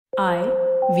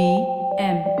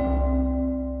IVM.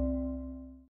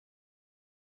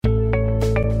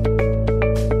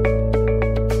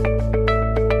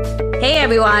 Hey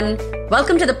everyone,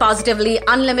 welcome to the Positively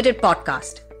Unlimited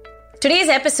podcast. Today's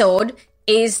episode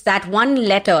is that one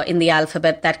letter in the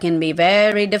alphabet that can be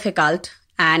very difficult,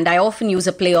 and I often use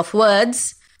a play of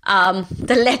words. The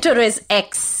letter is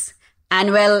X,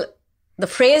 and well, the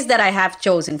phrase that I have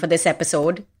chosen for this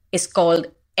episode is called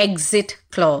exit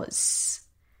clause.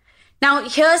 Now,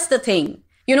 here's the thing.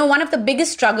 One of the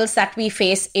biggest struggles that we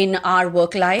face in our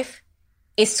work life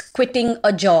is quitting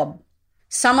a job.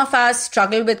 Some of us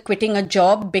struggle with quitting a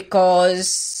job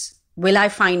because, will I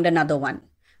find another one?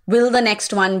 Will the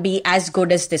next one be as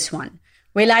good as this one?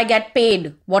 Will I get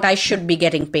paid what I should be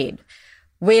getting paid?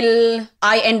 Will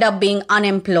I end up being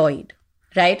unemployed,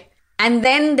 right? And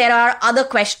then there are other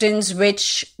questions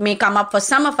which may come up for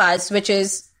some of us, which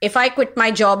is, if I quit my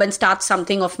job and start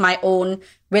something of my own,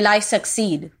 will I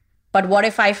succeed? But what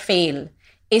if I fail?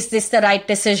 Is this the right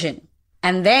decision?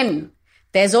 And then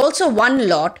there's also one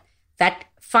lot that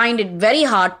find it very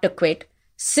hard to quit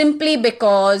simply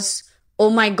because,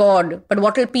 oh my God, but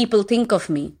what will people think of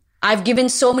me? I've given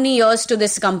so many years to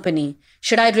this company.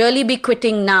 Should I really be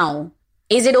quitting now?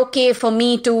 Is it okay for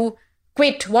me to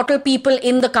quit? What will people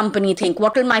in the company think?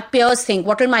 What will my peers think?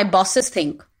 What will my bosses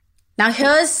think? Now,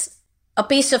 here's a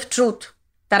piece of truth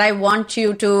that I want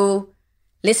you to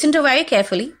listen to very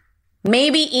carefully.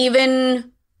 Maybe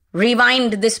even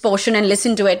rewind this portion and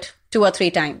listen to it 2 or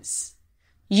 3 times.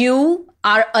 You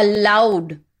are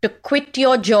allowed to quit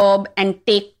your job and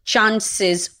take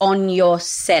chances on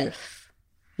yourself.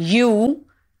 You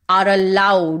are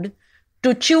allowed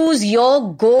to choose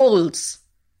your goals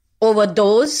over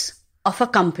those of a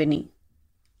company.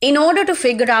 In order to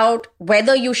figure out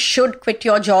whether you should quit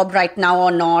your job right now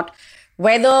or not,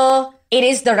 whether it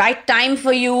is the right time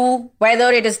for you,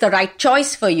 whether it is the right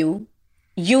choice for you,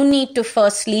 you need to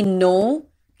firstly know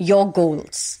your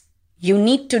goals. You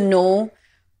need to know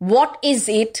what is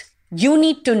it. You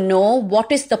need to know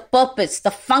what is the purpose, the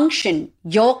function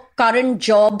your current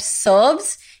job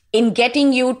serves in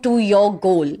getting you to your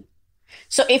goal.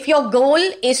 So if your goal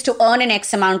is to earn an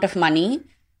X amount of money,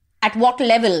 at what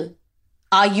level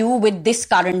are you with this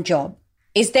current job?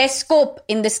 Is there scope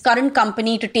in this current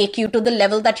company to take you to the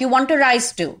level that you want to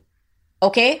rise to?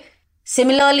 Okay.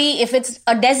 Similarly, if it's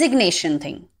a designation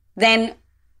thing, then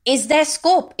is there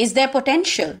scope? Is there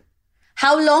potential?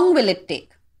 How long will it take?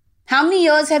 How many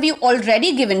years have you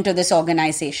already given to this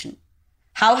organization?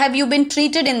 How have you been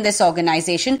treated in this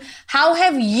organization? How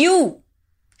have you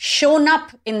shown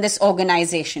up in this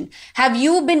organization? Have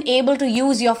you been able to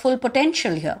use your full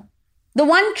potential here? The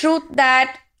one truth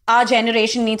that our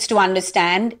generation needs to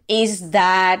understand is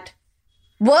that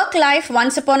work life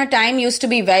once upon a time used to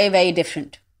be very, very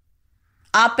different.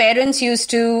 Our parents used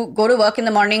to go to work in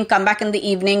the morning, come back in the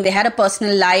evening. They had a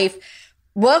personal life.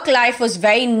 Work life was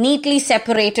very neatly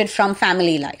separated from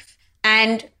family life.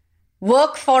 And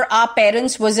work for our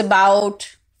parents was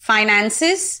about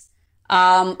finances,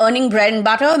 earning bread and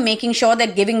butter, making sure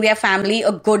that giving their family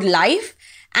a good life.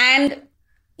 And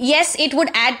yes, it would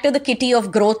add to the kitty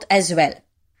of growth as well.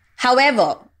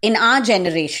 However, in our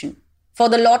generation, for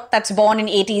the lot that's born in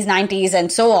 80s, 90s,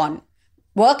 and so on,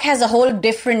 work has a whole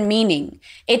different meaning.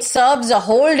 It serves a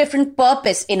whole different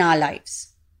purpose in our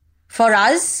lives. For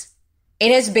us,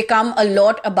 it has become a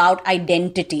lot about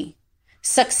identity.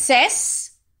 Success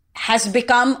has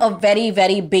become a very,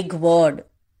 very big word.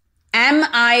 Am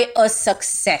I a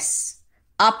success?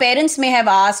 Our parents may have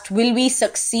asked, will we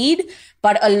succeed?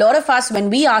 But a lot of us,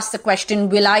 when we ask the question,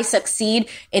 will I succeed?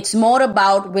 It's more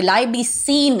about, will I be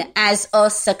seen as a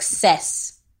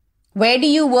success? Where do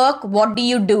you work? What do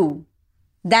you do?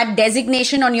 That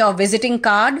designation on your visiting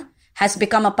card has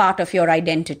become a part of your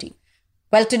identity.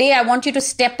 Well, today I want you to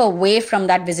step away from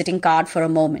that visiting card for a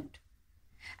moment.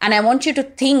 And I want you to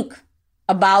think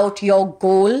about your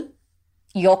goal,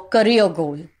 your career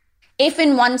goal. If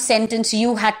in one sentence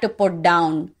you had to put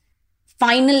down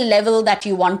final level that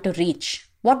you want to reach,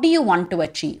 what do you want to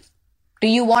achieve? Do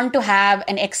you want to have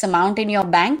an X amount in your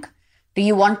bank? Do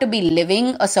you want to be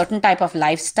living a certain type of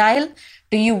lifestyle?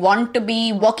 Do you want to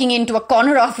be walking into a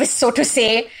corner office, so to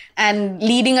say, and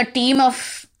leading a team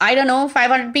of,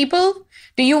 500 people?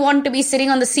 Do you want to be sitting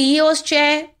on the CEO's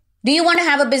chair? Do you want to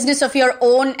have a business of your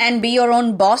own and be your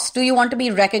own boss? Do you want to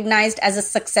be recognized as a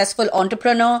successful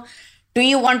entrepreneur? Do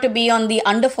you want to be on the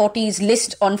under 40s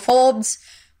list on Forbes?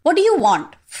 What do you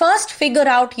want? First, figure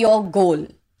out your goal.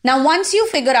 Now, once you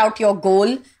figure out your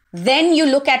goal, then you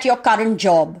look at your current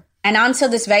job and answer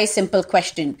this very simple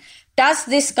question. Does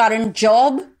this current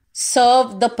job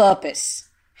serve the purpose?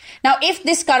 Now, if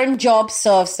this current job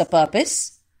serves the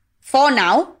purpose, for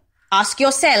now, ask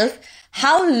yourself,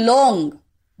 how long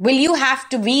will you have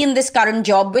to be in this current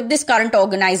job with this current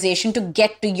organization to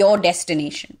get to your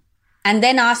destination? And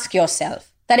then ask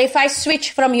yourself that if I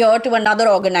switch from here to another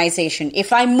organization,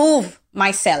 if I move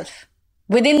myself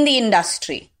within the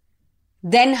industry,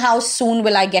 then how soon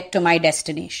will I get to my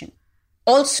destination?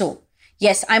 Also,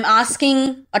 yes, I'm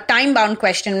asking a time-bound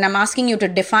question, and I'm asking you to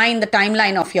define the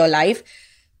timeline of your life,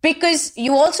 because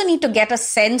you also need to get a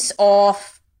sense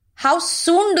of how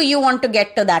soon do you want to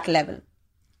get to that level.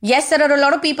 Yes, there are a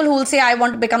lot of people who will say, I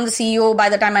want to become the CEO by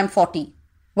the time I'm 40.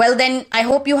 Well, then I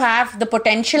hope you have the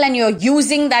potential and you're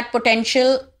using that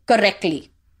potential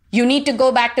correctly. You need to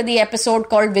go back to the episode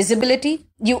called Visibility.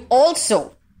 You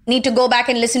also need to go back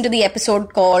and listen to the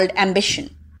episode called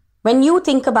Ambition. When you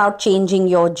think about changing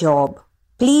your job,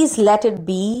 please let it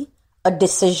be a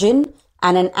decision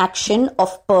and an action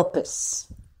of purpose.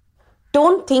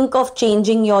 Don't think of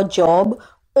changing your job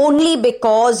only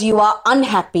because you are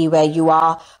unhappy where you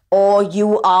are, or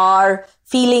you are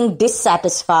feeling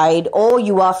dissatisfied, or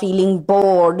you are feeling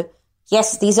bored.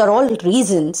 Yes, these are all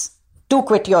reasons to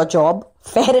quit your job.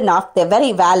 Fair enough, they're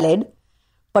very valid.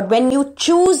 But when you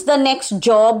choose the next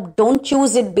job, don't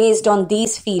choose it based on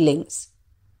these feelings.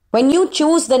 When you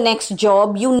choose the next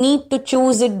job, you need to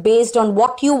choose it based on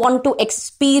what you want to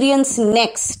experience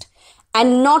next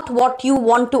and not what you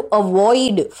want to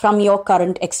avoid from your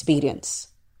current experience.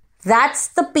 That's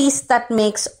the piece that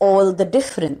makes all the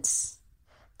difference.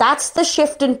 That's the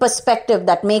shift in perspective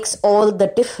that makes all the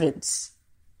difference.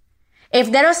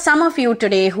 If there are some of you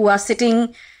today who are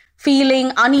sitting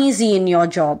feeling uneasy in your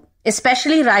job,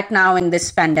 especially right now in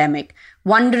this pandemic,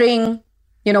 wondering,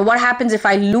 what happens if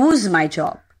I lose my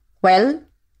job? Well,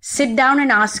 sit down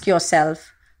and ask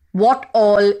yourself, what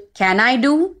all can I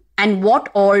do and what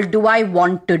all do I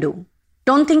want to do?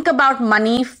 Don't think about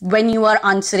money when you are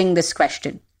answering this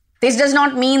question. This does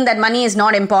not mean that money is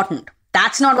not important.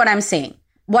 That's not what I'm saying.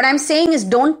 What I'm saying is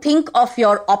don't think of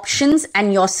your options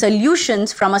and your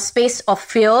solutions from a space of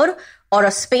fear or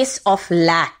a space of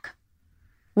lack.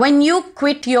 When you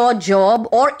quit your job,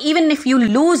 or even if you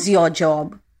lose your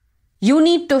job, you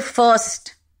need to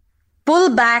first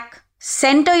pull back,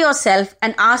 center yourself,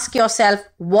 and ask yourself,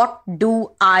 what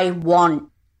do I want?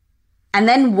 And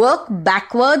then work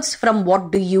backwards from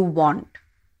what do you want.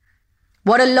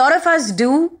 What a lot of us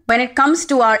do when it comes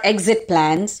to our exit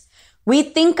plans, we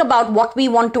think about what we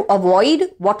want to avoid,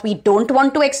 what we don't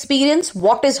want to experience,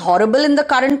 what is horrible in the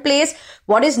current place,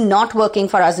 what is not working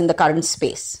for us in the current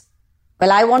space.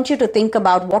 Well, I want you to think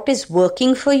about what is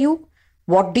working for you,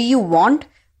 what do you want,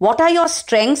 what are your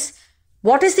strengths,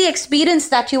 what is the experience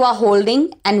that you are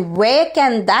holding, and where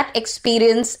can that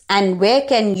experience and where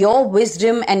can your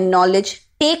wisdom and knowledge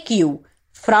take you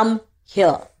from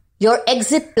here? Your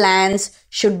exit plans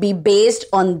should be based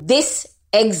on this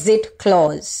exit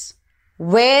clause.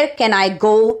 Where can I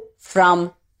go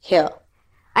from here?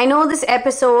 I know this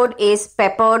episode is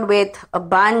peppered with a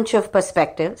bunch of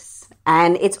perspectives,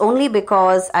 and it's only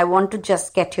because I want to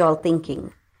just get you all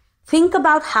thinking. Think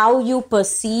about how you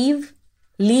perceive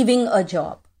leaving a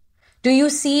job. Do you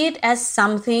see it as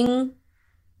something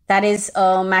that is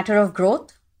a matter of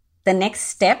growth, the next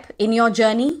step in your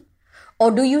journey? Or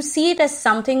do you see it as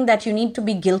something that you need to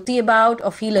be guilty about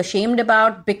or feel ashamed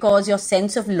about because your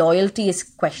sense of loyalty is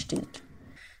questioned?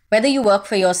 Whether you work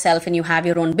for yourself and you have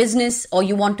your own business, or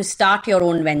you want to start your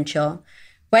own venture,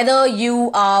 whether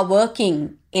you are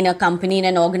working in a company, in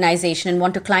an organization, and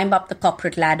want to climb up the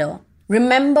corporate ladder,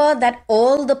 remember that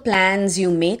all the plans you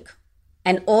make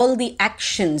and all the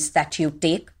actions that you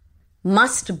take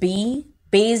must be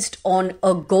based on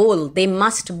a goal. They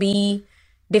must be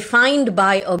defined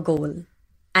by a goal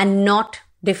and not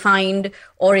defined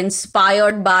or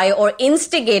inspired by or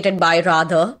instigated by,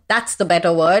 rather, that's the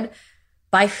better word,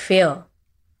 by fear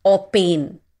or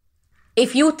pain.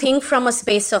 If you think from a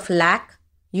space of lack,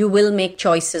 you will make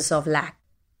choices of lack.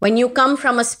 When you come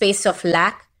from a space of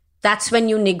lack, that's when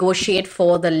you negotiate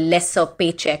for the lesser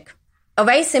paycheck. A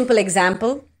very simple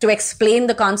example to explain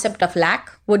the concept of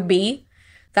lack would be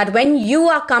that when you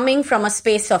are coming from a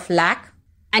space of lack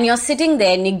and you're sitting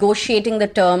there negotiating the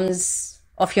terms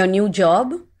of your new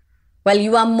job, well,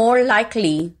 you are more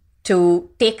likely to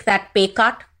take that pay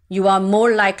cut. You are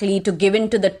more likely to give in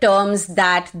to the terms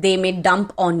that they may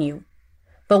dump on you.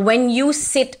 But when you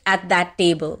sit at that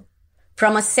table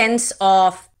from a sense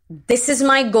of, this is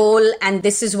my goal and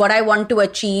this is what I want to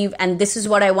achieve and this is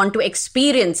what I want to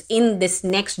experience in this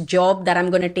next job that I'm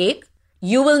going to take,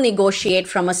 you will negotiate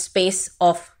from a space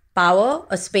of power,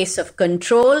 a space of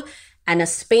control, and a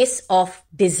space of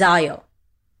desire.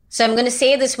 So I'm going to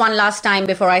say this one last time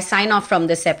before I sign off from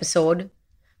this episode.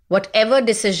 Whatever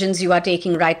decisions you are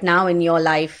taking right now in your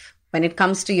life, when it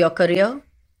comes to your career,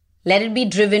 let it be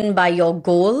driven by your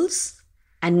goals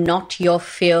and not your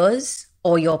fears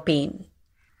or your pain.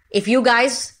 If you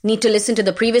guys need to listen to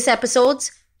the previous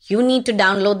episodes, you need to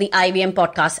download the IVM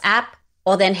Podcast app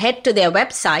or then head to their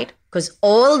website because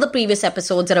all the previous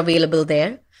episodes are available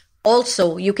there.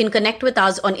 Also, you can connect with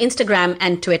us on Instagram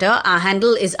and Twitter. Our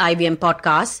handle is IVM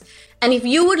Podcast. And if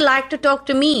you would like to talk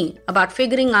to me about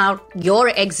figuring out your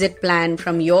exit plan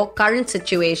from your current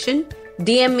situation,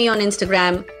 DM me on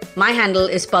Instagram. My handle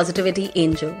is Positivity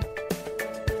Angel.